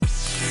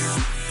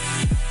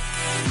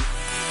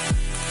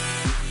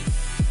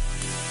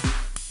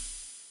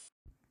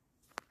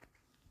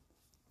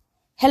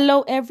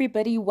Hello,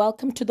 everybody.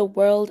 Welcome to the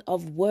world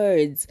of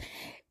words.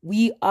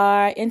 We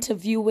are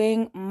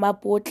interviewing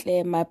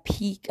Mabotle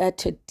Maphika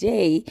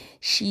today.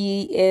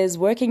 She is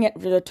working at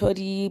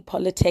Lesotho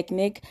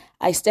Polytechnic.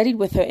 I studied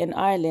with her in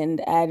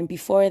Ireland, and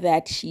before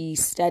that, she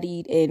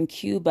studied in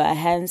Cuba.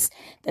 Hence,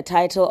 the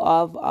title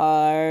of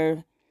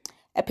our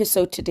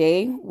episode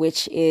today,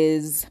 which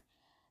is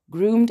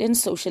Groomed in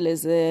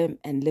Socialism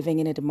and Living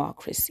in a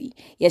Democracy.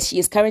 Yes, she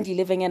is currently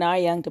living in our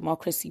young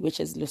democracy, which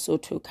is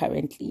Lesotho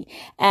currently.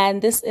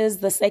 And this is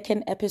the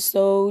second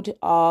episode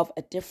of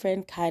a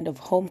different kind of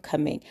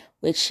homecoming,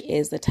 which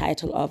is the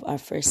title of our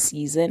first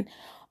season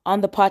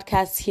on the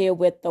podcast here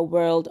with the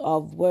world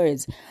of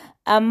words.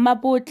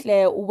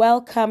 Mabotle,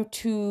 welcome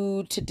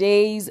to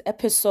today's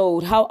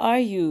episode. How are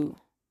you?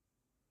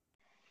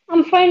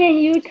 I'm fine,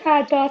 and you,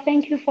 Tata.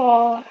 Thank you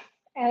for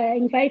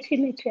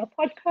inviting me to your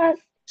podcast.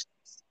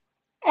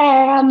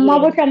 Yeah.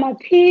 Mabotle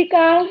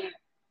Maphika.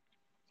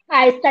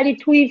 I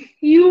studied with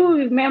you,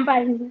 remember,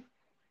 in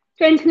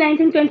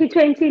 2019,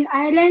 2020 in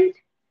Ireland.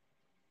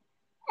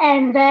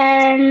 And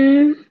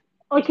then,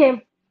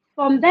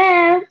 from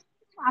there,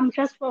 I'm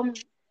just from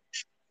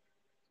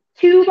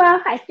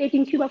Cuba. I stayed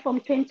in Cuba from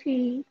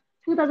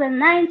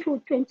 2009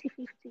 to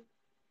 2015.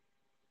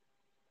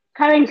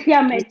 Currently,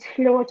 I'm at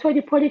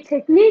Lesotho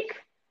Polytechnic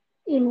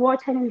in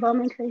water and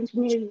environmental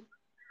engineering.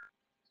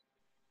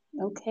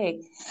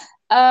 Okay.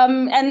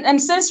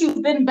 And since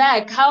you've been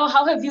back, how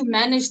have you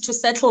managed to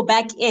settle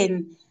back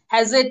in?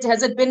 Has it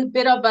been a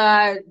bit of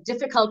a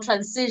difficult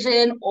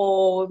transition,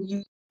 or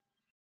you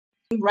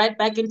right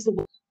back into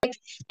work,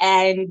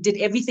 and did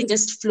everything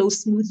just flow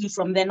smoothly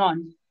from then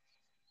on?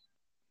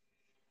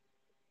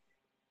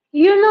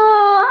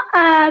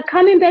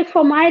 Coming back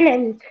from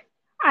Ireland,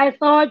 I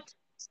thought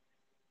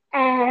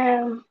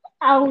I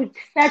would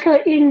settle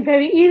in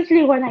very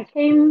easily when I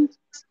came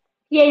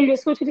here in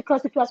Lesotho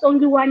because it was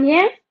only 1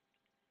 year.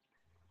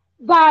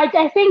 But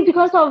I think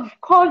because of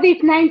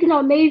COVID-19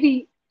 or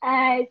maybe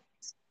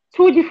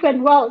two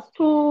different worlds.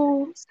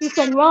 So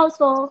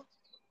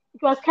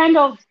it was kind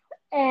of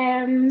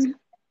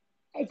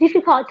a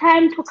difficult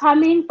time to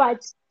come in.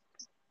 But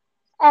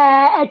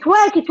at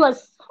work, it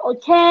was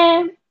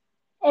okay.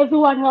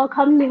 Everyone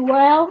welcomed me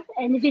well,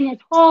 and even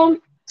at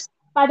home.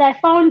 But I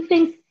found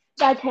things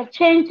that have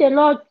changed a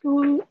lot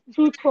due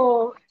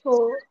to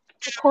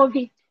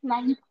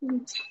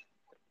COVID-19.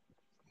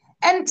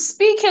 And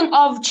speaking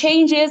of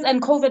changes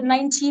and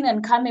COVID-19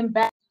 and coming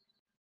back,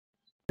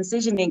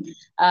 transitioning,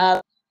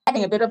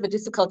 having a bit of a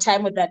difficult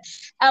time with that.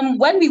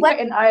 When we were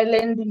in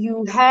Ireland,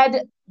 you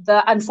had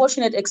the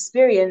unfortunate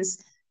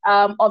experience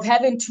of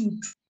having to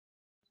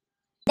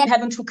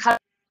come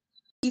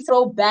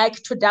throw back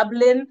to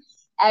Dublin,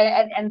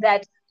 and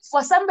that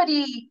for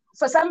somebody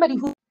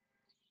who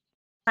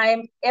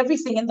time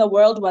everything in the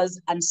world was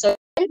uncertain.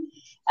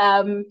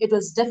 It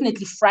was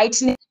definitely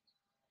frightening.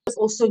 It was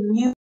also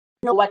new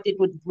what it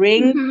would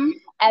bring. Mm-hmm.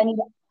 And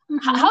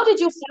how did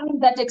you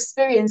find that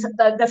experience,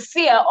 the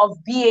fear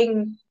of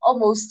being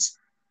almost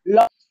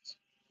lost?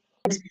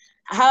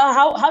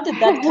 How did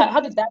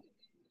that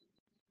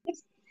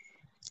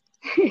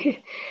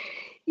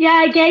Yeah,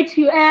 I get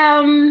you.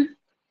 I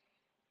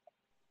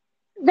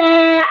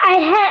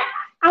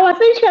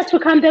was anxious to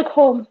come back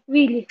home.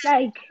 Really,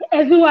 like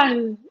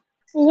everyone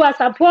who was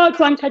abroad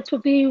wanted to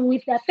be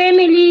with their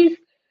families.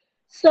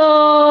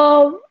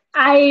 So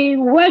I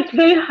worked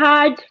very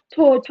hard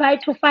to try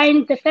to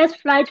find the first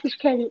flight which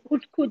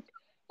could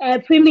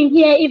bring me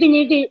here, even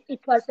if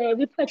it was a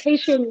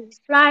repatriation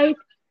flight.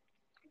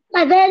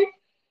 But then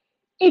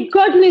it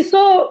got me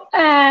so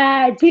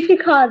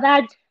difficult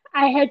that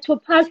I had to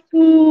pass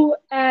through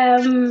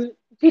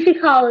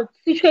difficult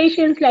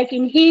situations like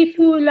in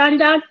Heathrow,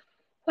 London,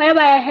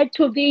 whereby I had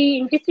to be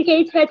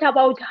investigated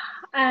about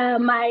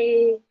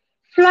my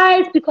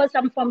flights because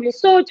I'm from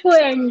Lesotho,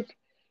 and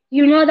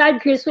you know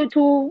that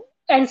Lesotho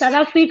and South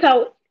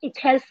Africa, it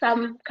has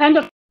some kind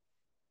of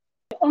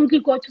only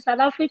go to South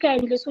Africa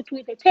and Lesotho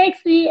with a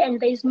taxi, and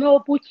there's no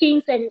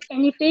bookings and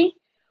anything.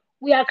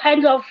 We are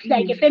kind of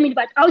like a family,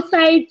 but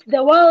outside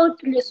the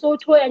world,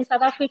 Lesotho and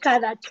South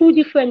Africa are two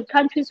different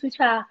countries which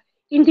are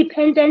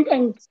independent,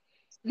 and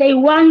they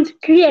want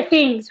clear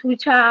things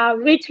which are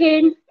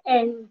written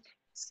and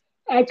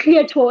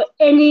clear to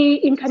any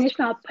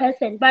international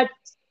person. But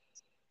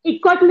it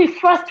got me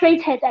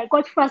frustrated. I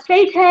got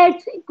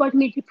frustrated. It got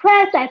me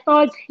depressed. I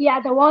thought,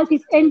 yeah, the world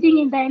is ending,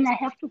 and then I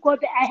have to go.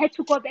 I had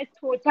to go back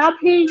to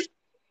Dublin.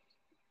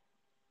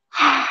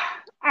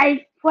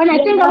 When I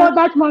think about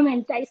that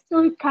moment, I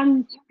still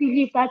can't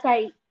believe that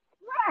I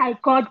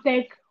got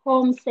back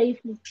home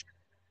safely.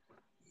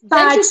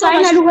 Thank you But so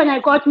much. finally, when I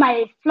got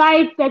my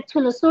flight back to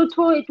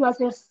Lesotho, it was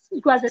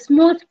a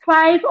smooth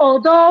flight.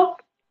 Although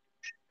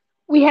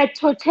we had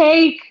to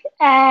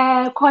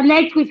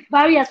connect with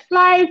various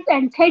flights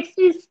and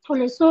taxis to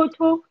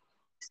Lesotho,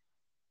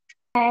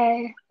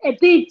 a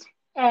bit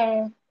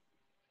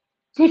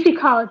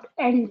difficult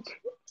and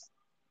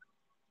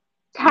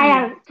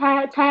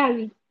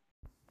tiring.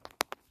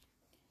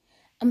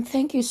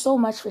 Thank you so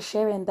much for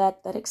sharing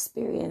that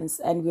experience,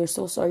 and we're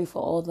so sorry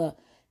for all the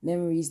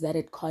memories that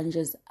it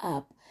conjures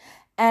up.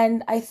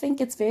 And I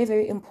think it's very,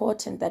 very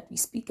important that we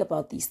speak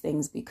about these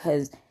things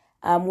because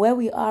where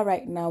we are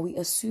right now, we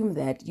assume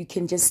that you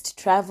can just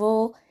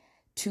travel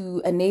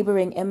to a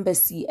neighboring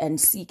embassy and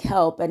seek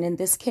help. And in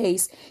this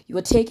case, you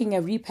were taking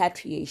a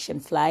repatriation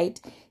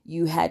flight.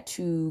 You had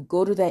to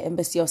go to the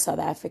embassy of South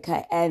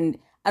Africa, and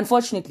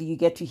unfortunately, you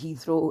get to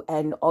Heathrow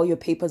and all your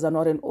papers are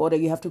not in order.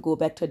 You have to go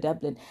back to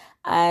Dublin.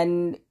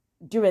 And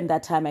during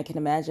that time, I can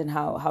imagine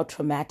how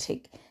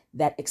traumatic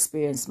that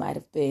experience might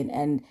have been.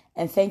 And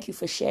thank you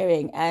for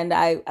sharing. And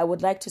I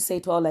would like to say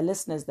to all our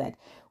listeners that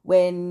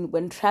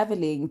when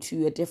traveling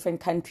to a different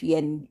country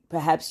and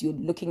perhaps you're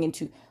looking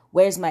into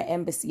where's my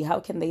embassy,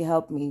 how can they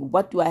help me,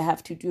 what do I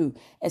have to do,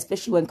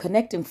 especially when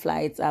connecting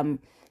flights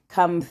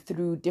come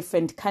through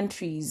different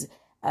countries,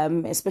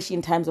 especially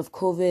in times of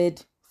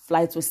COVID,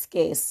 flights were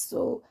scarce.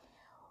 So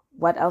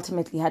what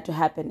ultimately had to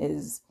happen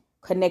is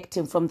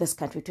connecting from this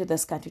country to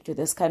this country to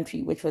this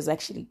country, which was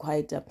actually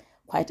quite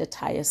a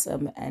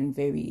tiresome and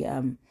very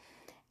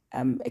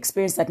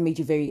experience that made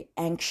you very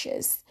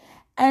anxious.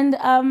 And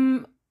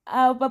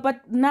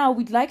but now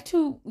we'd like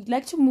to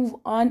move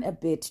on a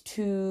bit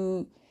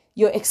to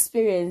your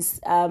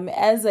experience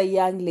as a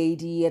young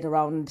lady at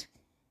around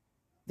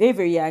very,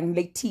 very young,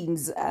 late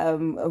teens,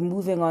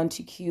 moving on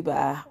to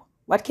Cuba.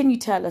 What can you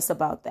tell us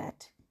about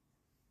that?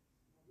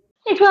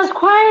 It was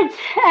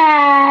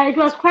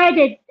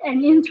quite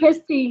an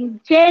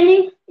interesting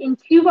journey in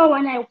Cuba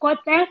when I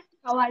got there.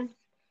 I was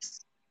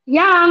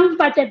young,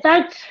 but at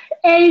that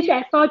age,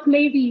 I thought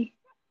maybe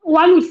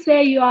one would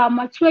say you are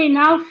mature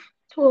enough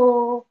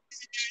to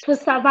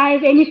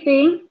survive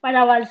anything. But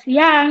I was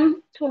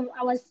young,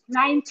 I was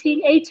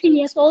 19, 18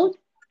 years old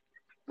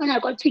when I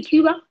got to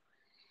Cuba.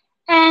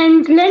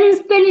 And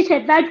learning Spanish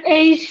at that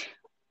age,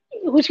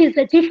 which is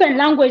a different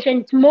language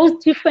and it's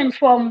most different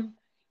from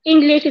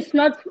English, it's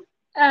not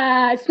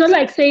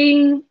like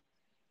saying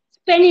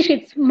Spanish,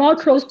 it's more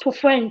close to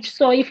French.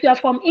 So if you are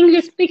from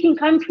English-speaking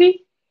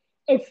country,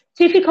 it's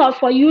difficult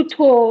for you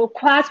to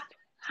grasp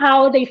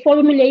how they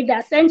formulate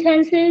their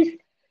sentences.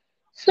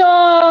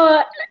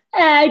 So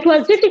it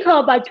was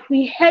difficult, but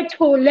we had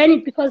to learn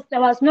it because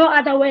there was no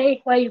other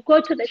way. Where you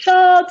go to the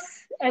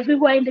shops,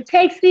 everywhere in the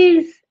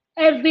taxis,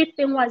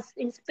 everything was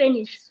in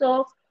Spanish.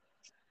 So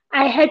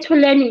I had to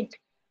learn it.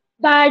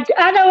 But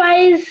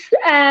otherwise,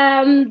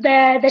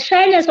 the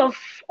shyness of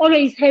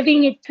always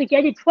having it to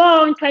get it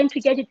wrong, trying to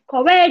get it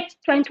correct,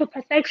 trying to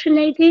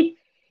perfectionate it,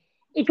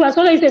 it was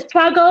always a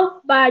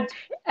struggle. But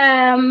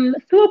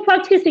through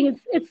practicing,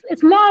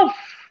 it's more of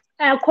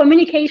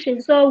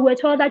communication. So we're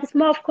told that it's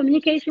more of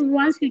communication.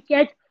 Once you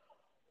get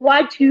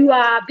what you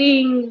are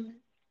being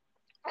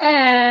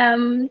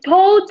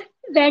told,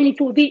 then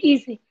it will be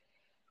easy.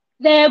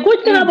 The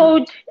good thing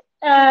about,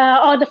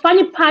 or the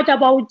funny part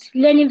about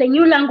learning the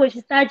new language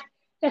is that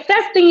the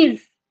first thing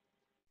is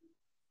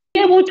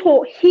be able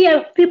to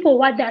hear people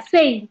what they're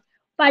saying,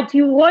 but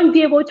you won't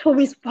be able to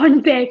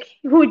respond back.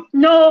 You would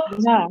know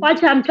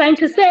what I'm trying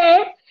to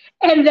say,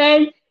 and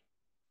then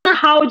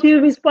how do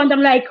you respond?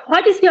 I'm like,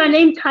 what is your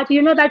name, Tati?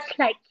 You know, that's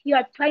like you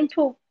are trying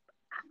to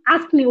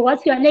ask me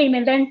what's your name,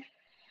 and then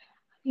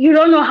you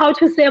don't know how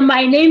to say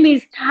my name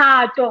is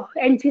Tato,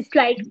 and it's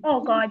like,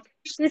 oh God,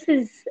 this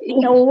is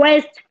the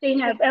worst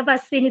thing I've ever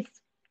seen.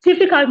 It's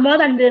difficult more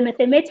than the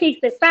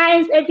mathematics, the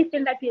science,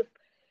 everything that you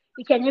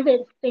can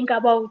even think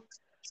about.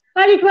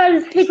 But it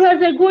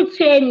was a good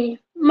journey.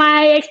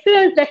 My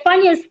experience, the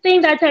funniest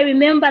thing that I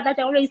remember that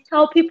I always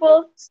tell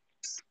people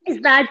is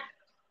that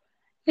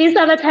this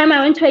other time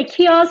I went to a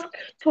kiosk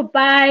to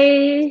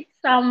buy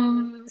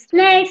some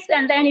snacks,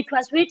 and then it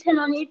was written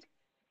on it,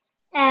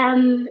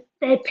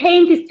 the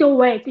paint is still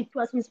wet. It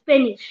was in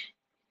Spanish.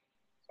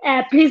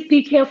 Please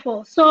be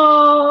careful.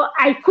 So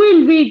I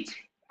couldn't read.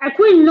 I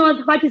couldn't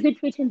know what is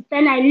it written.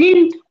 Then I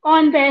leaned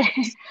on the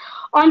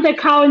on the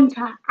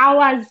counter. I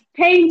was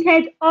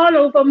painted all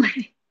over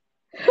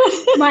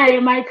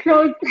my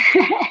clothes.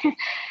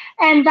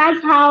 And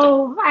that's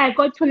how I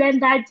got to learn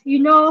that,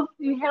 you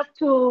have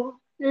to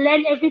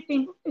learn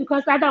everything,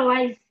 because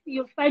otherwise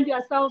you find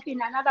yourself in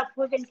another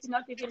province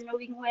not even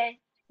knowing where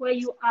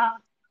you are.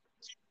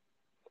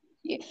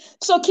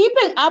 So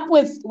keeping up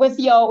with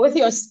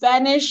your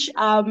Spanish,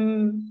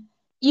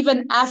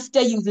 even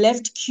after you've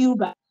left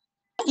Cuba,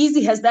 how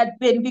easy has that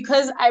been?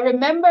 Because I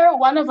remember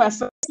one of our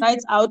first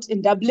nights out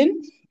in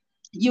Dublin,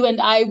 you and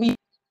I, we went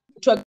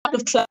to a couple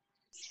of clubs,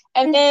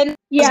 and then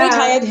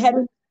tired,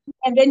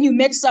 and then you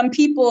met some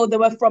people that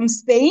were from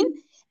Spain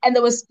and they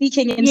were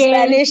speaking in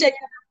Spanish. And,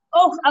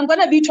 I'm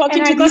gonna be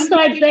talking to these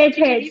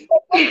people.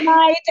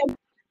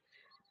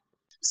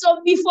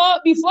 So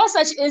before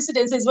such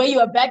incidences where you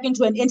are back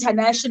into an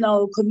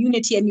international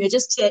community and you're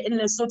just here in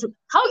Lesotho,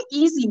 how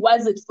easy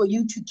was it for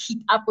you to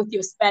keep up with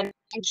your Spanish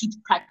and keep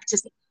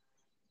practicing?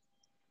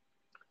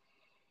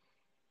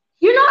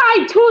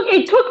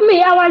 It took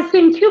me, I was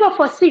in Cuba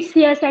for 6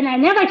 years and I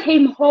never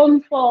came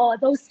home for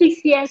those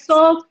 6 years.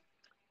 So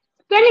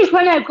Spanish,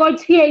 when I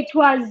got here, it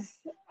was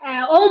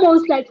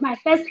almost like my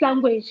first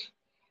language.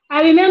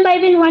 I remember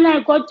even when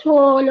I got to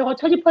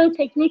Lesotho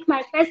Polytechnic,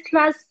 my first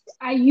class,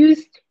 I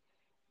used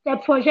the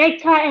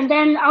projector, and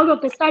then out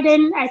of a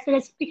sudden, I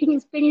started speaking in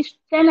Spanish.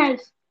 Then I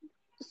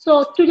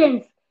saw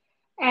students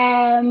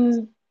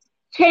um,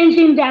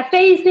 changing their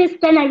faces.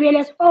 Then I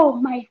realized, oh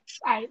my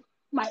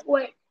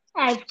word,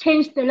 I've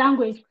changed the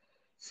language.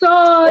 So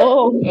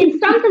Oh, it's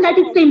something that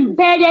is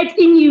embedded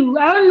in you.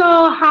 I don't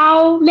know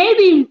how.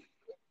 Maybe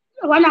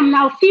when I'm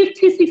now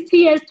 50, 60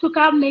 years to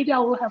come, maybe I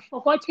will have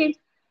forgotten.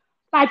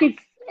 But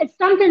it's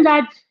something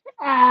that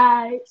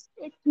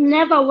it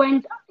never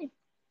went.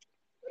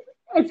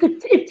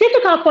 It's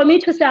difficult for me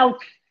to say I'll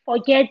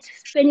forget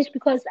Spanish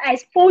because I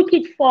spoke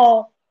it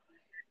for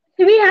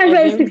a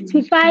very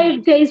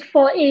 365 days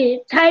for a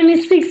time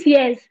is 6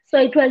 years. So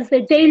it was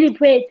a daily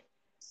bread.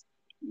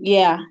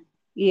 yeah,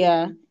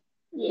 yeah,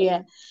 Yeah.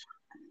 yeah.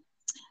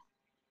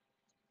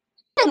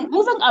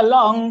 Moving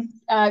along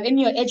in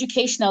your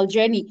educational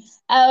journey,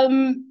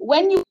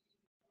 when you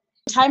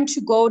time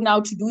to go now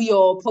to do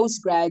your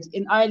postgrad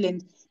in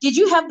Ireland, did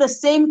you have the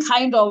same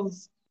kind of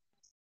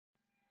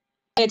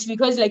it?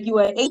 Because like you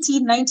were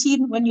 18,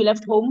 19 when you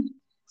left home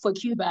for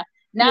Cuba.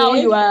 Now Yes,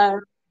 you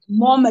are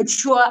more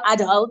mature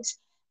adult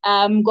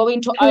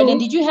going to Ireland. true.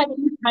 Did you have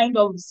any kind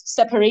of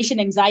separation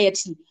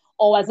anxiety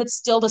or was it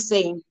still the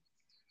same?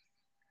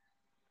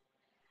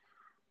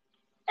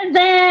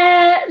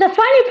 The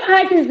funny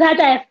part is that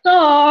I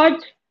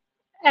thought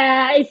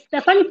it's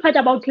the funny part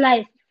about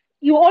life.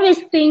 You always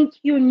think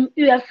you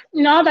have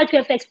now that you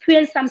have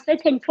experienced some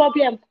certain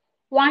problem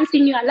once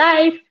in your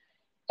life.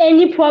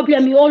 Any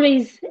problem you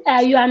always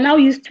you are now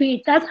used to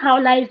it. That's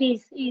how life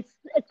is.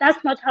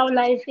 That's not how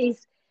life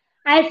is.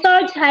 I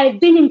thought I've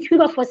been in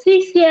Cuba for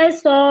 6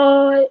 years,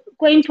 so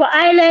going to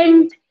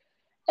Ireland,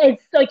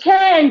 it's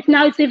okay. And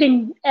now it's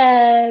even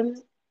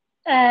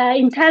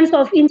in terms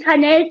of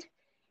internet,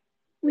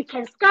 we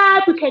can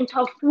Skype, we can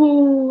talk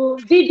through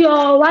video,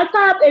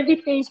 WhatsApp,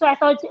 everything. So I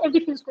thought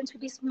everything's going to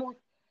be smooth.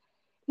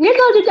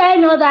 Little did I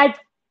know that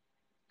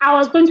I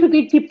was going to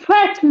be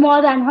depressed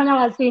more than when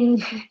I was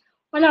in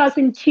when I was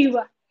in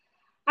Cuba.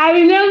 I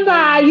remember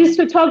I used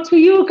to talk to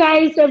you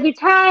guys every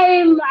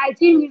time. I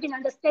didn't even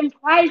understand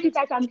why is it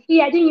that I'm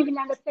here. I didn't even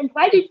understand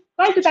why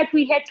is it that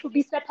we had to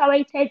be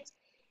separated.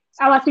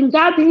 I was in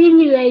Dublin,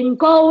 you were in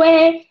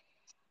Galway.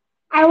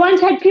 I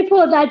wanted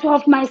people that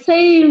of my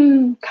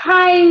same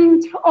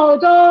kind,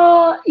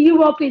 although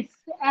Europe is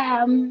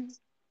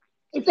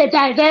it's a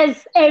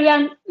diverse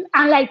area,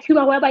 unlike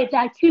Cuba, whereby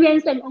there are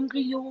Cubans and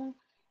only you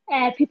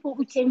people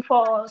who came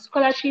for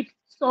scholarship.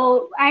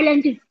 So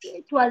Ireland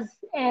it was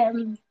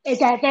a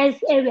diverse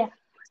area,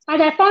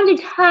 but I found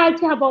it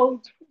hard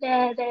about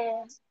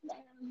the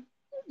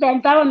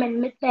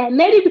environment.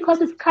 Maybe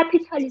because it's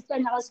capitalist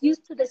and I was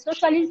used to the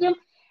socialism,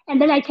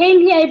 and then I came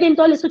here, even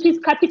though Lesotho is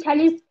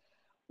capitalist,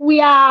 we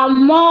are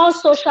more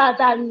social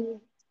than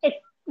a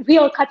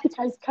real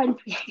capitalist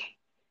country.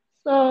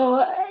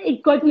 So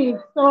it got me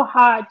so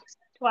hard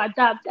to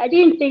adapt. I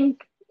didn't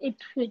think it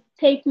would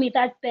take me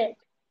that bad.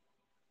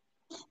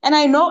 And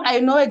I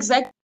know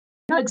exactly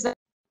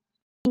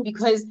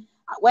because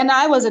when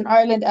I was in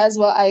Ireland as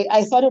well,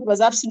 I thought it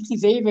was absolutely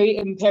very, very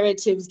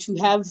imperative to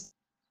have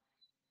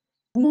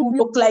who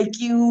look like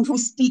you, who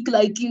speak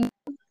like you,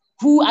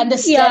 who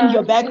understand Yeah,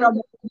 your background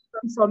where you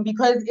come from,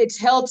 because it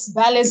helps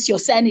balance your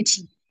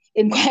sanity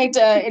in quite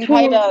a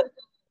true.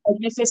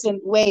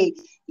 magnificent way.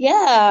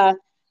 Yeah.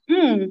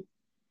 Mm.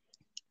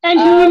 And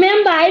you Um,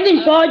 remember I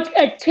even bought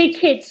a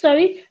ticket.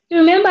 Sorry, you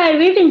remember I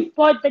even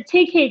bought the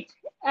ticket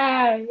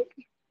uh,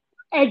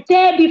 a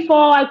day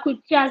before I could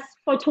just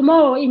for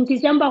tomorrow in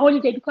December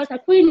holiday because I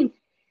couldn't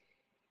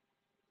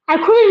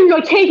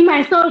locate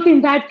myself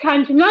in that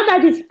country. Not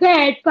that it's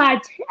bad,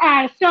 but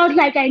I felt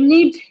like I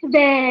need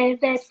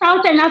the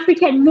Southern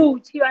African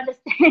mood. You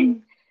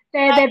understand?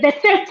 The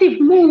festive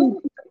mood.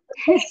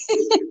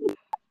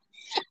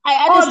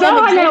 I understand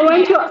Although when I exactly.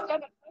 went to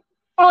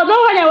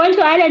Although when I went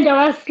to Ireland,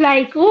 I was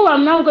like, oh,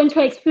 I'm now going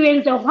to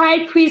experience the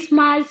white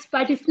Christmas,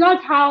 but it's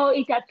not how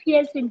it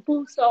appears in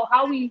books or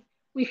how we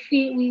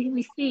feel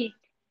we see it.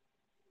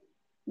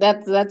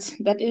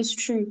 That is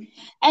true.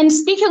 And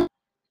speaking,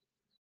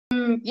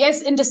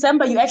 yes, in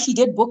December you actually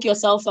did book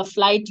yourself a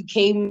flight. You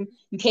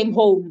came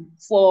home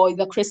for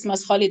the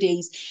Christmas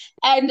holidays,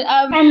 and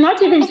And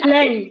not even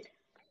planned.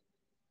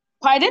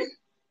 pardon?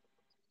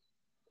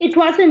 It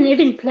wasn't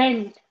even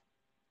planned.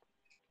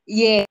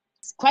 Yes,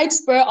 quite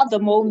spur of the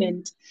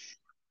moment.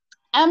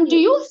 Do Yes.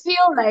 you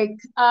feel like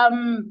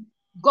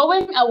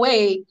going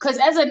away, because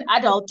as an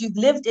adult, you've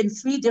lived in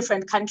three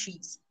different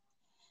countries.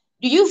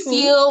 Do you True.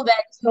 feel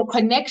that your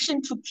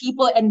connection to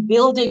people and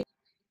building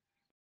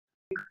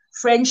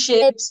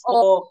friendships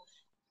or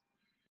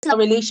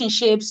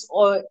relationships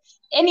or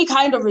any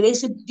kind of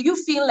relationship, do you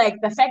feel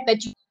like the fact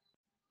that you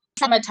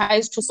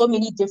traumatized to so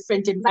many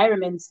different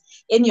environments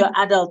in your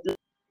adult life,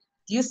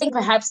 do you think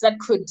perhaps that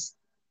could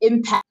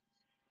impact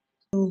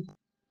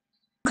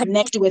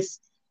connect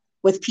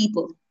with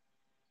people?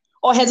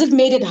 Or has it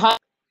made it hard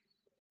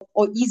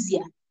or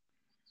easier?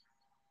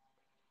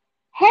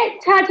 Hey,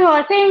 Tato,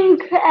 I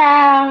think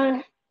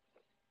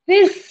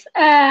This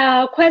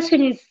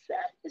question is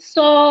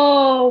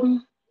so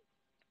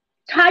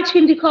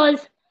touching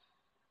because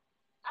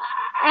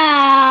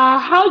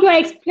how do I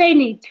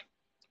explain it?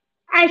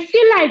 I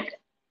feel like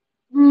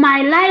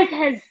my life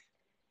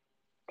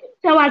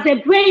there was a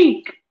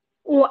break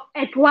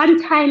at one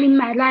time in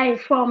my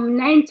life from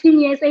 19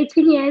 years,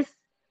 18 years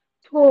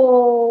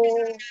to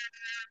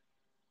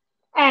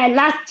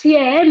last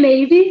year,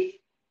 maybe,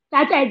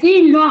 that I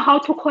didn't know how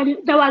to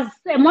connect. There was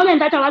a moment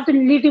that I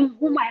wasn't living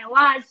whom I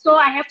was, so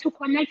I have to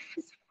connect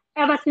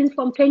ever since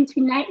from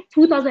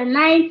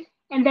 2009,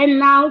 and then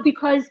now,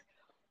 because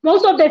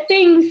most of the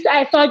things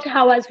I thought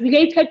I was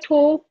related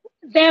to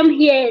them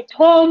here at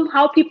home,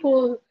 how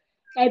people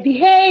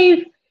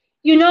behave,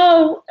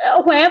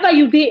 wherever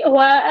you be,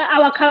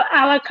 our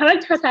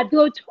characters are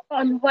built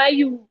on where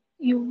you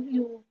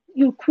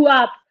grew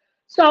up.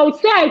 So I would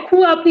say I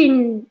grew up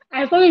in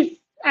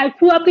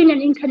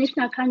an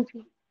international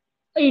country,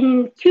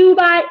 in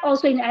Cuba,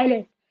 also in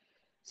Ireland.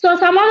 So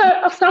some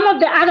of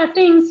the other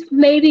things,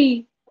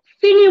 maybe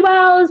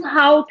funerals,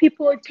 how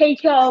people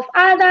take care of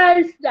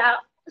others, that are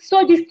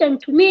so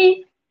distant to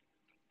me,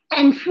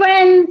 and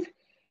friends.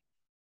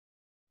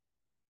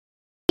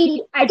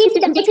 I didn't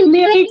see them getting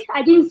married.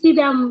 I didn't see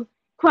them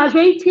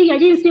graduating. I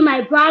didn't see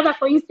my brother,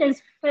 for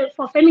instance,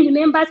 for family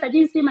members. I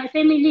didn't see my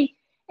family,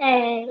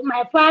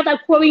 my brother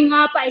growing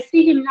up. I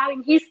see him now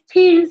in his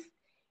teens.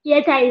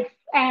 Yet I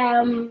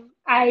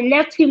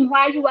left him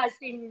while he was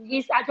in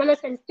his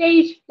adolescent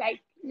stage,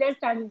 like less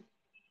than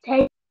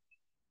 10.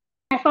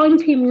 I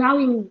found him now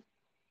in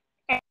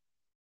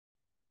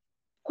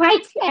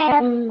quite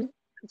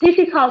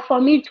difficult for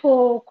me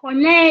to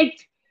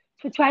connect,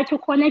 to try to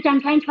connect.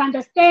 I'm trying to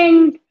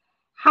understand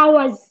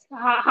how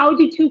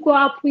did you go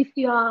up with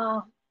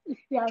your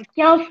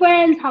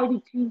girlfriends? How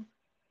did you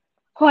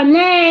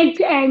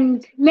connect?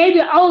 And maybe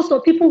also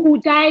people who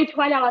died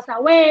while I was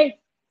away,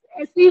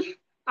 as if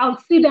I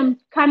would see them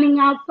coming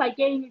up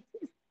again.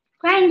 It's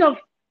kind of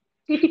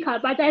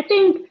difficult, but I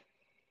think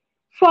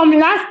from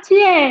last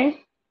year,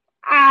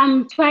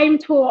 I'm trying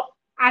to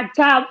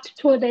adapt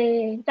to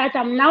that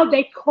I'm now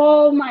back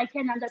home. I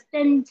can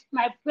understand,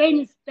 my brain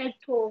is back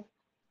to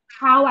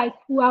how I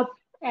grew up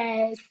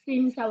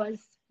since I was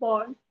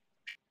born.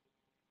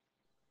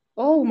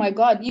 Oh my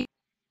God,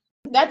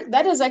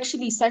 that is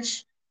actually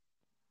such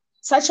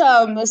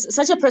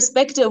a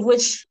perspective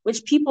which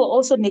people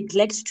also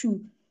neglect to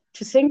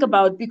think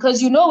about,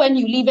 because when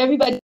you leave,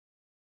 everybody,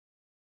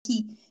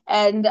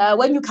 and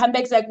when you come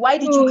back, it's like, why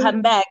did you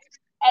come back?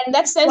 And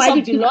that sense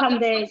of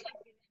belonging,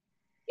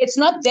 it's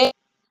not there.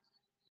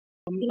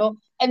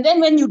 And then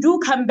when you do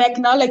come back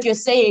now, like you're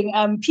saying,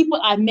 people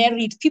are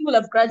married, people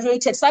have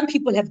graduated, some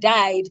people have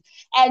died,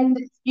 and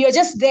you're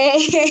just there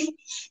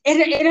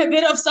in a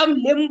bit of some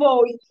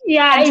limbo.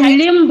 Yeah, in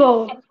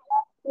limbo.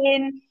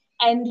 And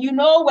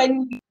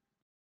when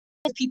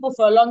people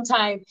for a long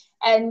time,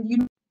 and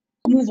you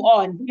move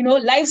on,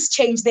 lives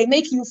change, they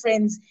make new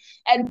friends,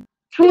 and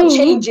people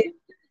change it,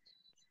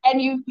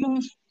 and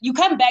you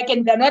come back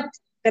and they're not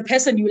the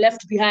person you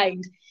left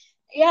behind.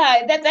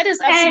 Yeah, that is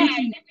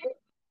absolutely.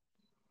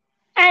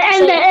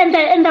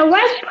 And the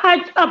worst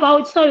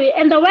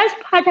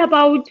part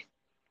about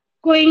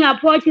going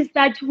abroad is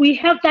that we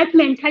have that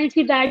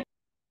mentality that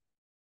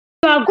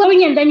you are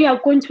going and then you are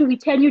going to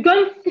return. You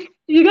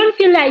don't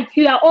feel like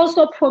you are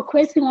also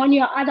progressing on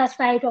your other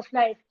side of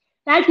life.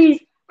 That is,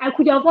 I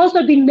could have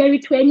also been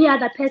married to any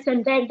other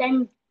person,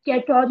 then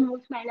get on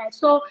with my life.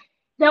 So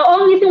the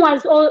only thing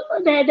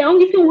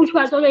which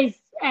was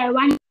always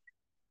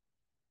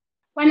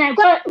when I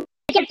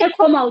get back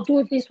home, I'll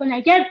do this. When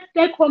I get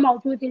back home, I'll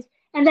do this.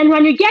 And then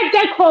when you get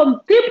back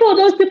home,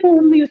 those people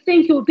whom you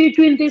think you'll be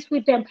doing this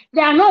with them,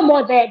 they are no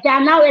more there. They are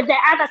now at the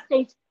other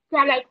stage.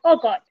 They're like, oh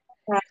God.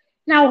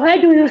 Now, where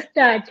do you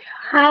start?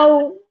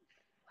 How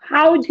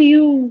do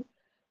you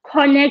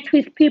connect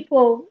with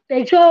people?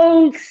 The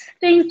jokes,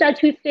 things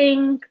that you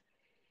think,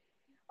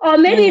 or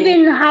maybe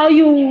even how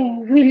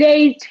you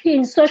relate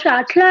in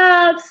social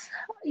clubs.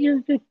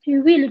 You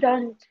really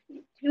don't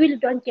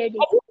get it.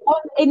 Have you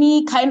found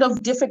any kind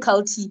of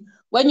difficulty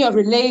when you're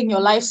relaying your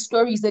life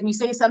stories and you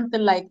say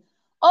something like,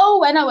 oh,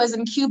 when I was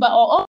in Cuba,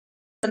 or oh,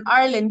 in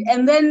Ireland,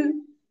 and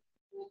then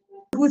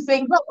who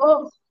think,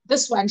 oh,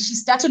 this one,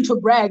 she's starting to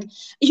brag.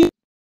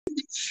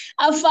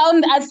 I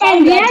found that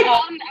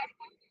happened.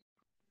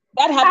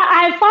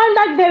 I found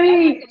that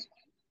very,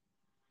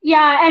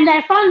 and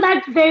I found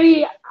that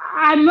very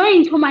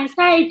annoying to my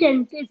side,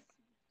 and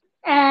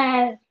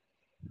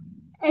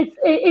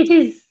it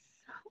is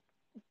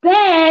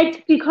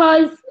bad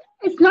because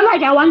it's not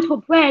like I want to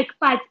brag,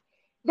 but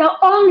the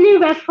only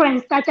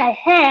reference that I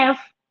have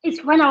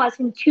is when I was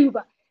in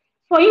Cuba.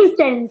 For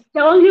instance, the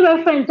only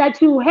reference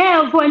that you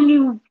have when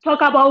you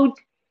talk about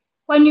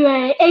when you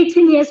are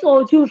 18 years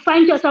old, you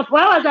find yourself,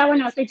 where was I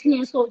when I was 18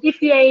 years old?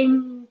 If you're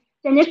in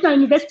the National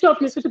University of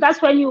Lesotho,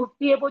 that's when you'll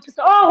be able to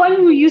say, oh,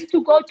 when we used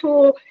to go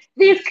to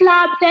this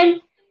club, then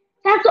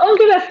that's the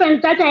only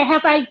reference that I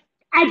have. I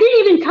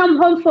didn't even come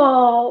home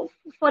for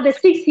the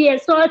 6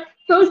 years. So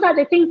those are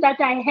the things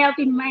that I have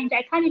in mind.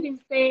 I can't even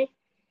say,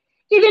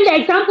 even the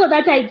example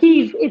that I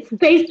give, it's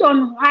based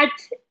on what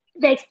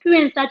the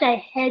experience that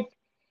I had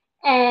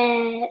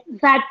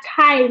that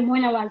time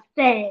when I was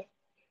there.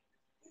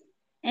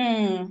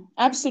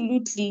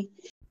 Absolutely.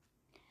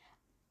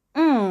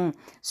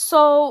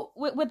 So,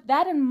 with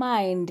that in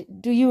mind,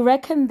 do you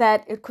reckon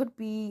that it could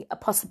be a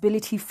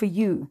possibility for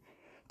you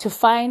to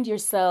find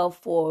yourself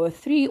for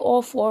 3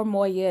 or 4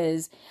 more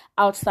years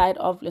outside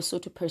of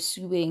Lesotho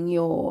pursuing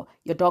your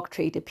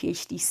doctorate, a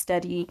PhD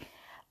study,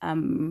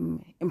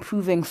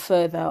 improving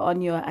further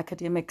on your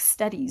academic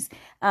studies?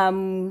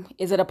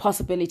 Is it a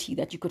possibility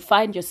that you could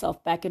find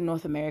yourself back in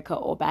North America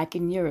or back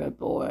in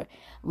Europe? Or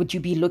would you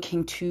be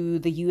looking to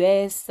the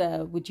US?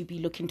 Would you be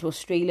looking to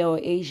Australia or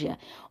Asia?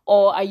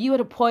 Or are you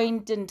at a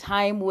point in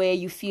time where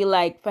you feel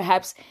like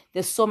perhaps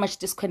there's so much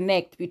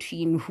disconnect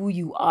between who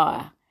you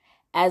are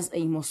as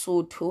a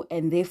Mosotho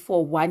and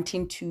therefore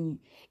wanting to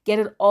get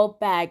it all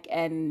back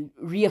and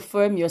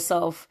reaffirm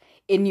yourself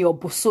in your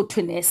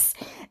Bosotho-ness,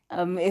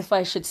 if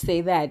I should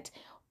say that?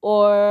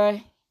 Or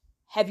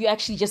have you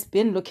actually just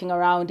been looking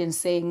around and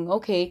saying,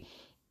 okay,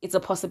 it's a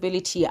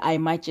possibility I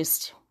might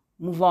just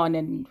move on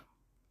and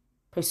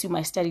pursue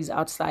my studies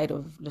outside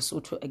of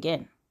Lesotho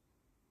again?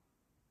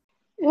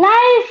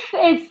 Life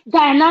is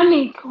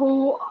dynamic,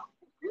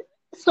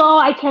 so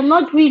I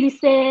cannot really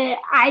say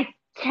I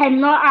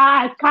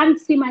can't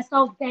see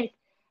myself back.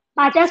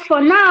 But as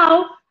for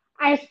now,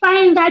 I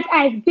find that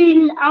I've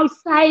been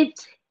outside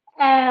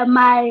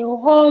my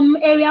home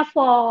area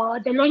for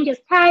the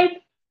longest time.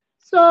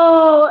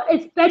 So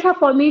it's better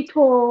for me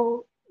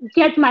to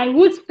get my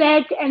roots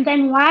back, and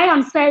then while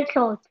I'm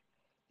settled,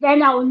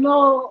 then I'll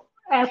know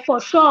for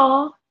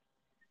sure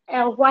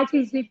what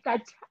is it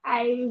that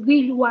I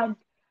really want.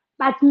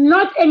 But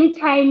not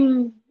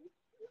anytime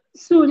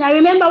soon. I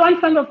remember one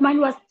friend of mine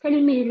was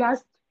telling me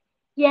last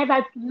year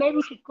that maybe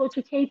we should go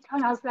to Cape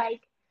Town. I was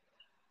like,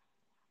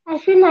 I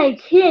feel like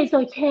here is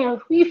okay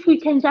if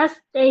we can just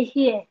stay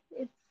here.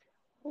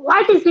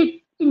 What is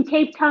it in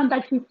Cape Town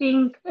that you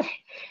think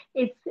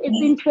it's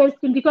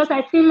interesting? Because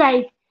I feel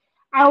like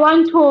I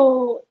want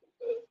to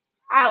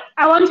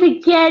I want to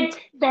get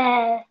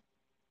the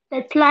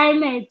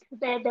climate,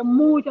 the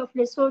mood of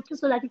Lesotho,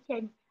 so that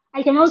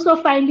I can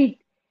also find it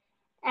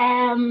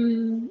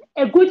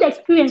a good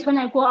experience when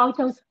I go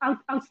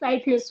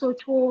outside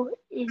Lesotho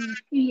in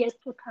 3 years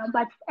to come.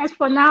 But as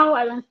for now,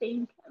 I don't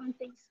think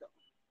so.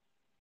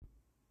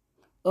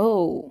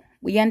 Oh,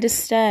 we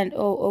understand.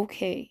 Oh,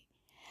 okay.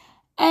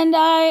 And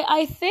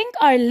I think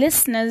our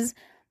listeners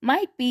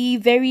might be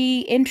very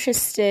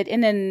interested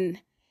in an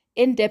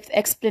in-depth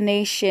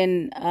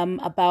explanation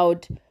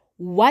about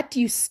what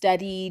you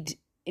studied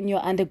in your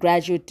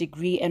undergraduate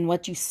degree and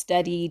what you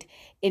studied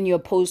in your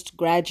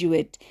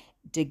postgraduate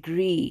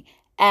degree.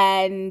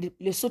 And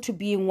Lesotho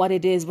being what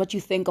it is, what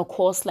you think a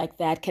course like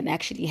that can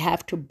actually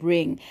have to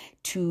bring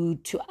to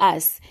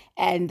us,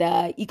 and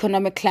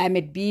economic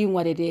climate being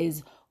what it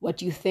is,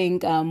 what you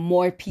think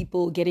more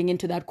people getting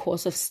into that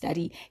course of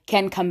study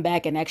can come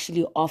back and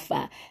actually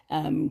offer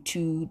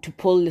to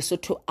pull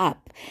Lesotho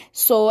up.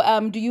 So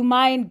do you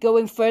mind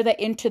going further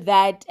into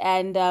that,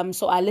 and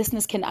so our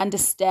listeners can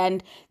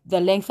understand the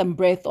length and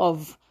breadth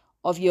of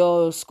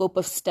your scope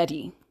of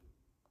study?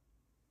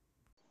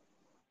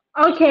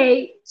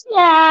 Okay.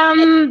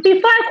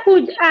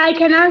 Before I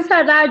can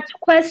answer that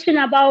question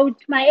about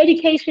my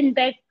education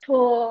back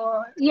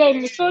to here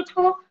in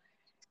Lesotho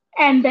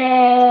and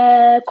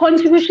the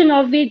contribution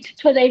of it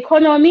to the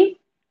economy.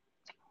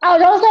 I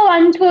would also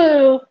want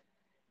to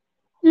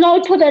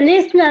note to the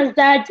listeners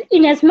that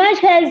in as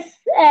much as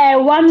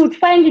one would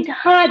find it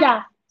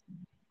harder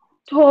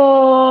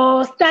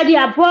to study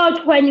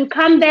abroad, when you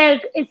come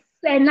back, it's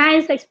a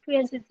nice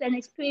experience. It's an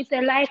experience,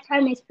 a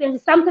lifetime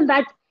experience, something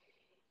that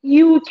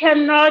you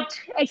cannot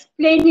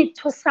explain it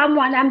to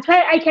someone.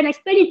 I can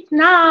explain it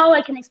now,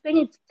 I can explain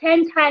it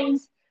 10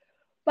 times,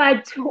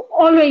 but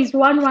always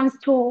one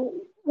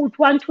would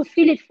want to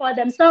feel it for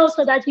themselves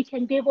so that you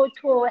can be able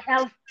to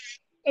have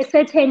a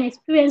certain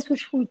experience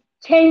which would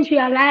change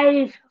your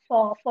life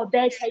for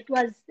better. It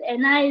was a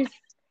nice,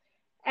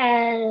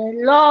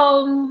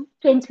 long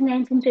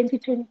 2019,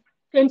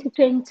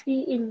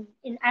 2020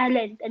 in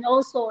Ireland, and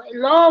also a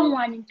long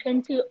one in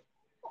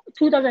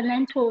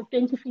 2009 to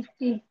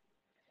 2015.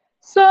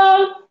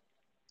 So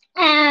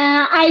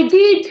I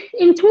did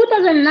in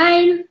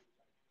 2009,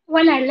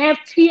 when I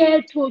left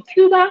here to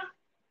Cuba,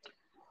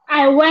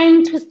 I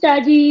went to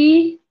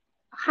study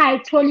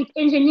hydraulic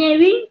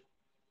engineering,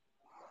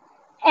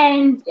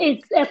 and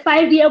it's a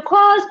 5-year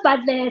course,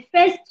 but the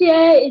first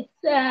year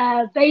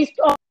it's based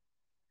on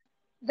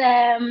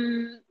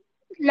the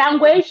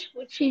language,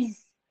 which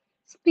is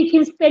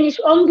speaking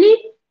Spanish only.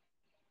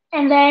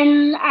 And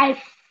then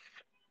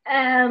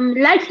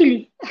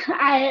luckily,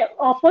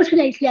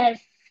 fortunately, I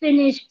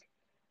finished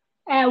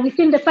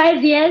within the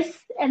 5 years,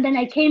 and then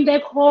I came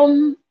back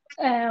home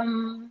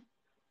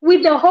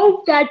with the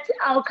hope that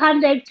I'll come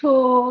back to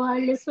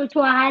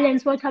Lesotho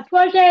Highlands Water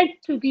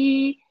Project to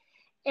be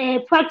a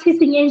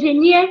practicing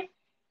engineer,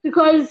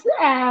 because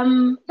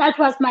that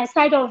was my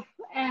side of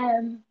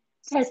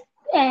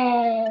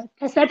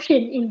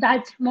perception in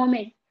that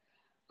moment.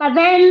 But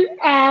then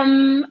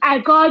I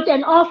got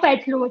an offer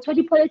at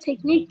Lesotho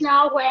Polytechnic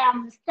now, where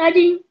I'm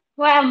studying,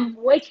 where I'm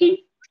working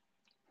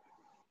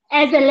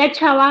as a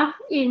lecturer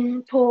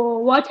into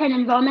water and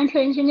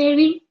environmental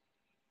engineering.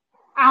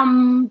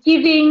 I'm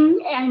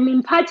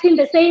imparting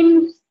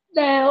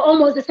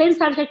almost the same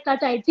subject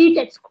that I did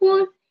at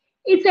school.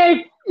 It's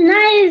a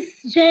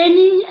nice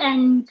journey,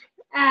 and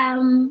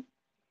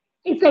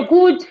it's a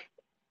good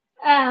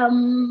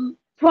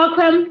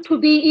program to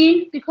be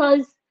in,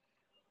 because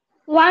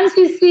once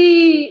you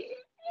see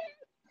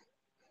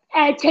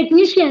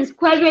technicians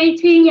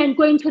graduating and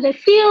going to the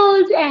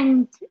field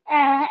and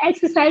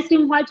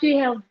exercising what you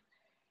have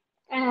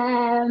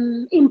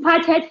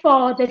imparted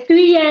for the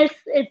 3 years,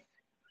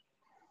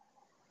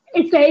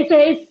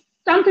 it's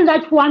something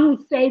that one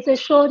would say is a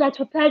shoulder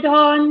to pad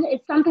on.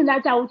 It's something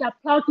that I would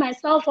applaud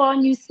myself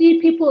on. You see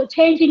people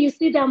changing, you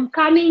see them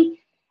coming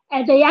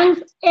at a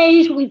young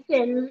age with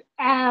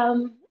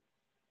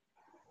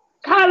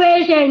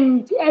courage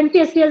and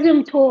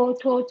enthusiasm to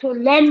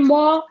learn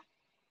more.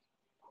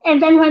 And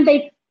then when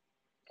they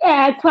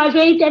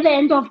graduate at the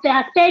end of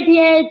their third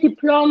year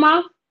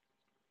diploma,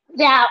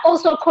 they are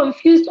also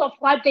confused of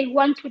what they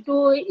want to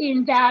do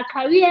in their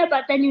career.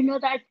 But then you know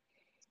that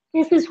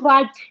this is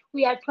what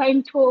we are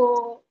trying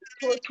to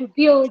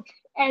build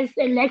as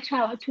a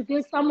lecturer, to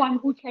build someone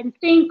who can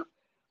think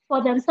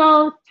for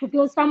themselves, to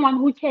build someone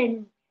who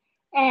can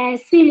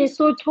see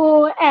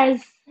Lesotho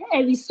as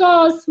a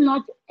resource,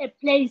 not a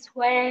place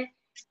where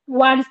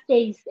one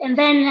stays. And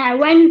then I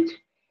went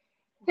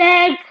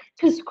back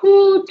to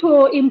school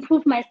to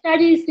improve my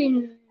studies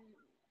in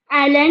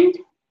Ireland,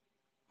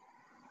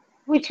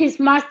 which is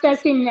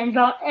masters in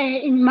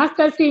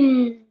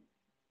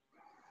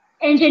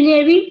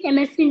engineering,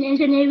 MSc in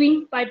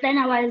engineering. But then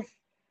I was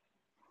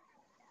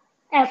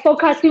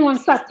focusing on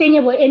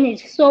sustainable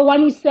energy. So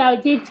one would say I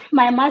did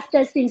my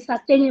master's in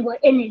sustainable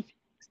energy.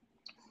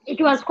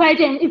 It's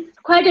quite an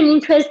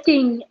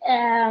interesting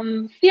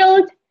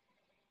field.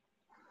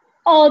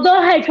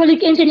 Although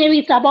hydraulic engineering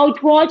is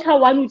about water,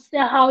 one would say,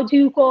 how do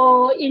you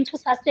go into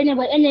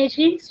sustainable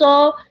energy?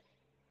 So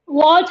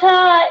water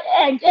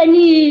and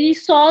any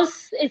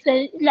source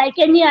like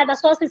any other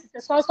source, is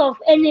a source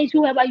of energy,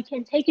 whereby you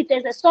can take it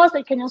as a source.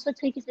 You can also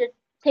take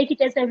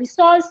it as a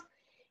resource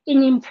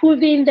in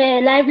improving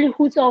the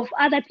livelihoods of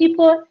other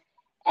people.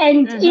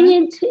 And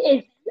in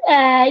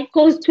it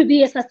goes to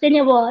be a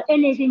sustainable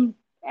energy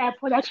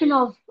production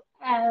of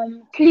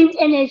clean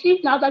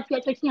energy. Now that we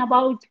are talking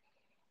about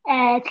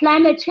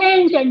climate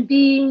change and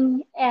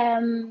being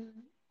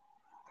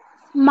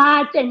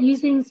smart and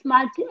using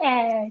smart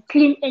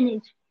clean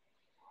energy.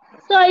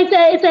 So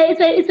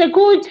it's a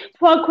good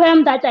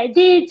program that I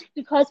did,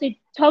 because it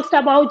talks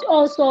about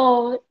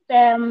also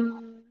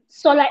the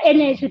solar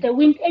energy, the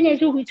wind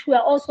energy, which we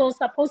are also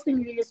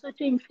supposing in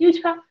Lesotho in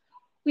future.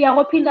 We are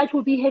hoping that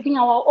we'll be having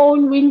our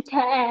own wind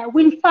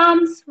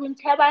farms, wind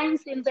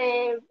turbines in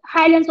the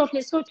highlands of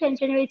Lesotho, and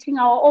generating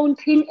our own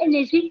clean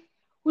energy,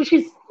 which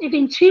is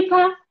even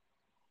cheaper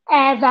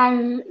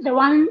than the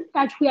one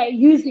that we are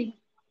using.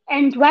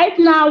 And right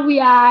now we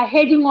are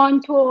heading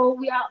on to,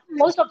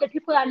 most of the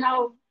people are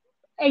now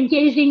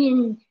engaging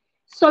in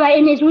solar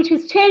energy, which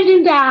is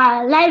changing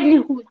their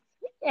livelihood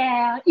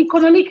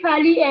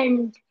economically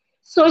and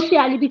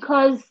socially,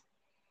 because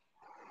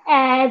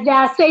they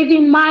are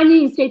saving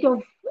money instead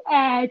of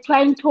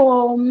trying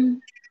to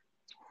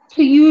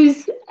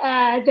use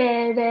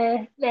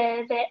the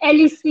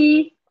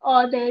LEC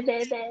or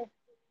the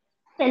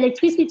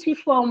electricity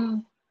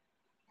from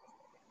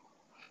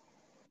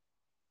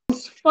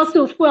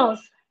fossil fuels.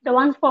 The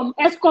one from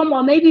Eskom,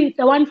 or maybe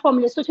the one from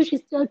Lesotho,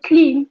 is still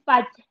clean,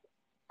 but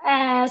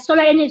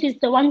solar energy is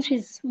the one which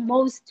is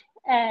most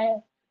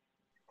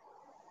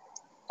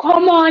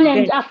common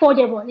and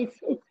affordable.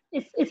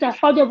 It's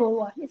affordable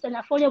one. It's an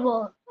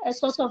affordable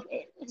source of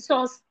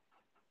source.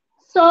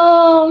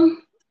 So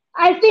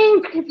I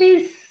think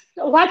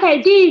what I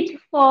did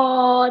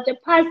for the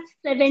past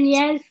 7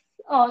 years,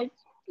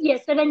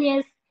 7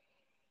 years,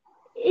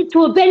 it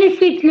will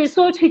benefit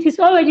Lesotho. It is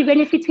already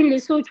benefiting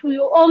Lesotho. We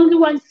only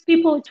want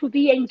people to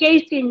be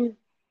engaged in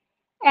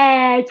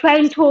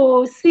trying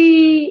to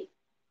see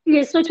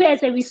Lesotho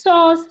as a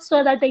resource,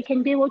 so that they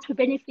can be able to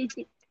benefit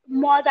it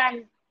more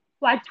than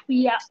what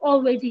we are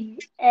already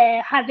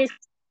harvesting.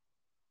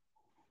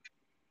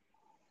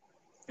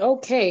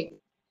 Okay.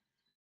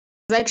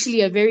 It's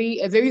actually a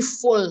very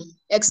full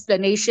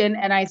explanation,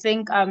 and I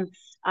think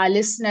our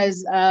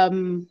listeners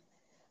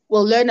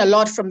will learn a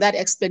lot from that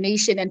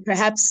explanation, and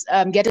perhaps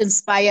get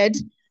inspired,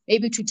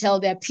 maybe to tell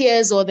their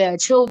peers or their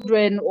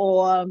children,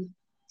 or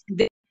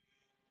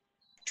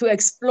to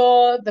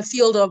explore the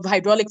field of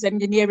hydraulics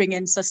engineering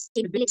and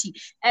sustainability.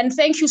 And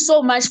thank you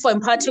so much for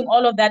imparting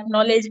all of that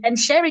knowledge and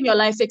sharing your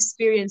life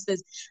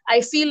experiences.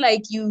 I feel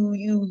like you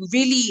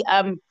really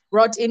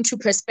brought into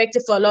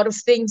perspective for a lot of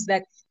things,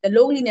 that the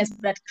loneliness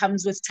that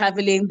comes with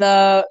traveling,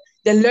 the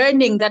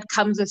learning that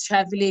comes with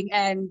traveling,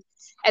 and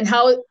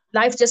how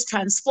life just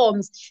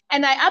transforms.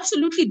 And I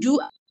absolutely do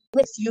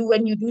with you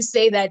when you do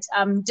say that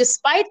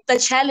despite the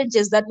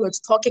challenges that we're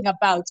talking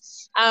about,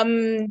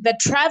 the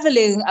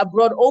traveling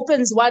abroad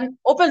opens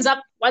up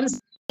one's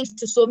life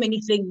to so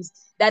many things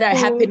that are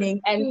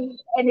happening, and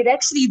it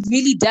actually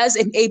really does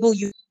enable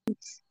you to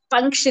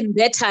function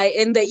better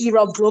in the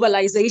era of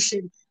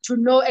globalization, to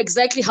know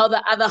exactly how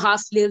the other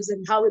half lives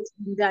and how it's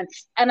being done.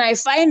 And I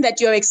find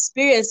that your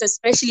experience,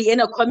 especially in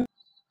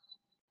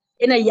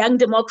a young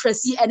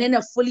democracy and in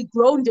a fully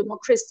grown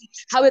democracy,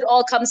 how it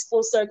all comes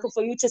full circle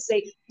for you to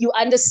say you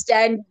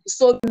understand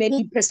so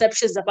many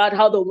perceptions about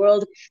how the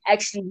world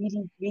actually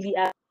really, really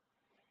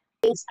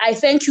is. I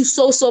thank you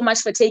so, so much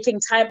for taking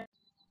time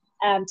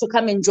to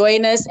come and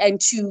join us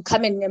and to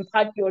come and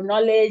impart your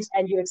knowledge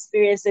and your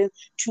experiences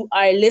to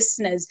our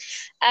listeners.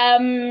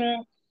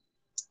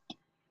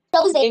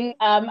 Closing,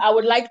 I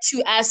would like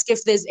to ask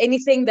if there's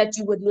anything that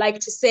you would like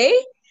to say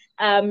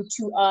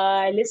to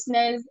our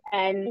listeners,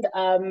 and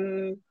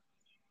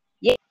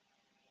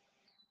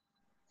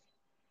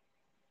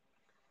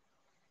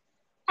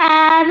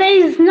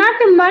there is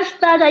nothing much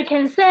that I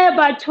can say,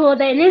 but to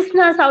the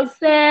listeners, I would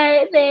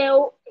say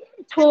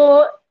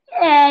to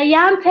a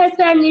young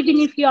person, even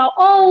if you are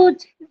old,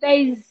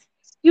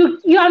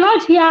 you are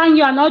not young,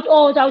 you are not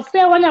old. I would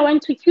say when I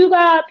went to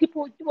Cuba,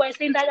 people were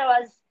saying that I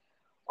was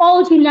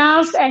old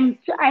enough, and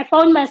I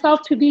found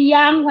myself to be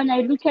young when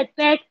I look at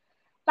back.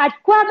 But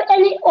grab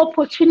any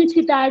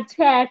opportunity that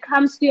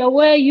comes your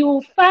way.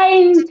 You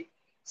find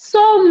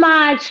so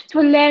much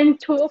to learn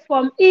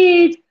from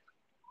it,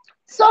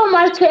 so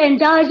much to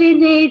indulge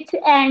in it,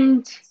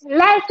 and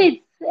life is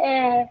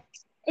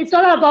it's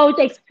all about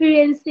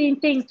experiencing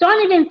things.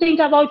 Don't even think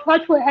about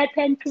what will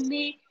happen to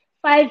me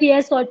 5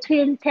 years or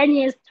 10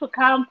 years to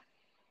come.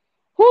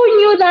 Who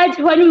knew that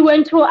when we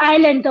went to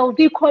Ireland there would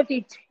be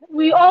COVID?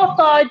 We all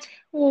thought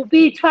we'll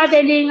be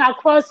traveling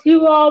across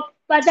Europe,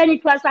 but then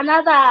it was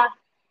another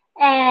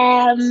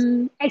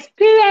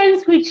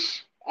experience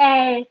which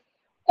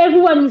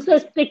everyone is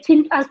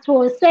expecting us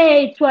to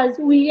say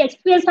we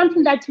experienced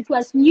something that it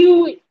was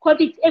new.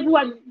 COVID,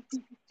 everyone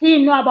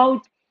didn't know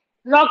about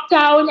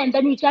lockdown, and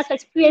then we just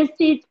experienced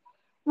it.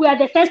 We are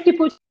the first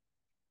people to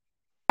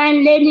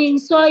learn learning,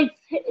 so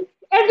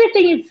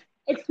everything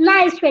it's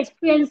nice to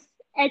experience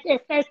at a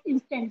first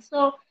instance.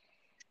 So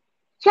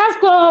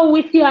just go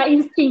with your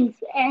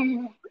instincts,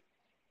 and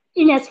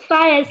in as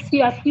far as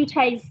your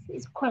future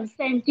is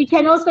concerned. You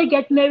can also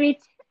get married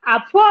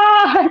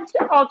abroad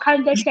or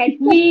come back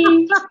like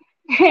me.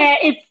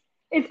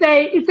 It's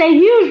a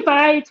huge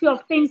variety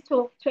of things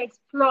to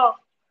explore.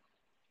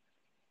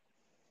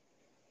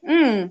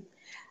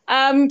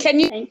 Can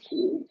you Thank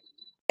you.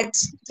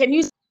 Can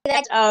you say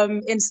that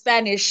in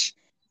Spanish?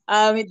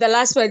 The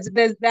last words,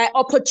 the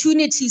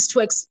opportunities to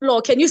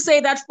explore. Can you say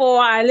that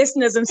for our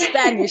listeners in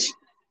Spanish?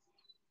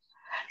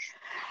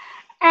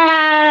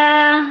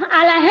 A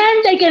la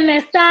gente que me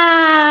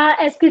está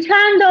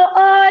escuchando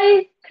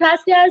hoy,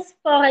 gracias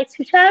por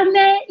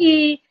escucharme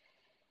y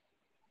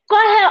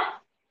coge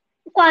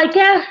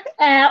cualquier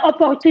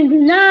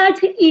oportunidad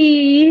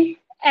y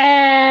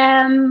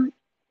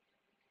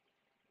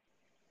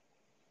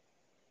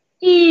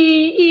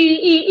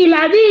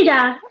la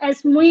vida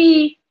es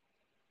muy,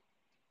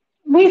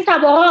 muy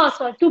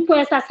sabroso. Tú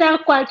puedes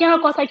hacer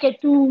cualquier cosa que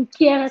tú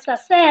quieras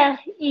hacer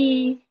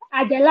y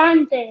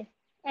adelante,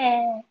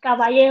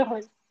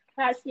 caballeros.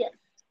 Gracias.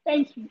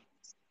 Thank you.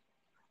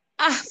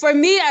 For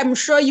me, I'm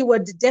sure you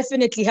would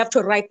definitely have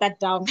to write that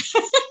down.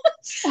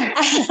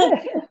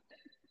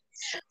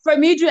 For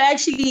me to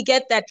actually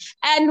get that.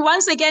 And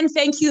once again,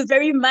 thank you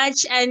very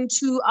much. And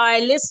to our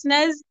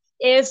listeners,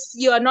 if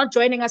you are not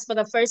joining us for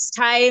the first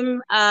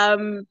time,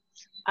 I'm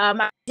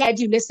glad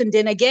you listened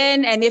in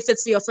again. And if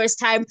it's your first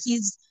time,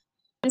 please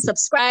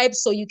subscribe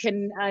so you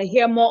can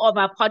hear more of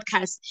our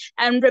podcast.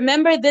 And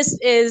remember, this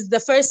is the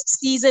first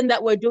season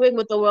that we're doing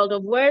with the World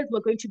of Words. We're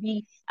going to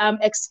be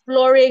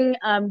exploring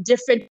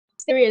different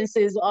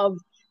experiences of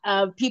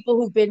people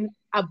who've been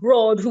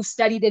abroad, who've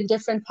studied in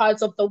different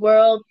parts of the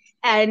world.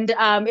 And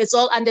it's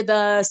all under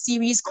the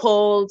series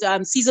called,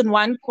 season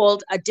 1,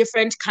 called A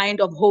Different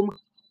Kind of Home.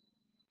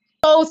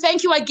 So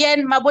thank you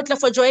again, Mabotle,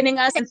 for joining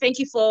us. And thank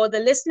you for the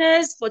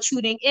listeners for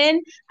tuning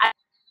in.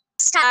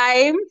 Next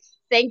time,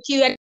 thank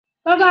you. And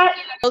bye-bye.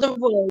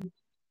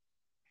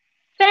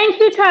 Thank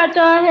you, Tato,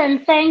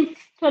 and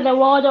thanks to the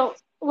Word of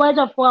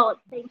World.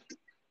 Thank you.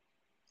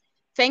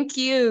 Thank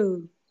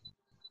you.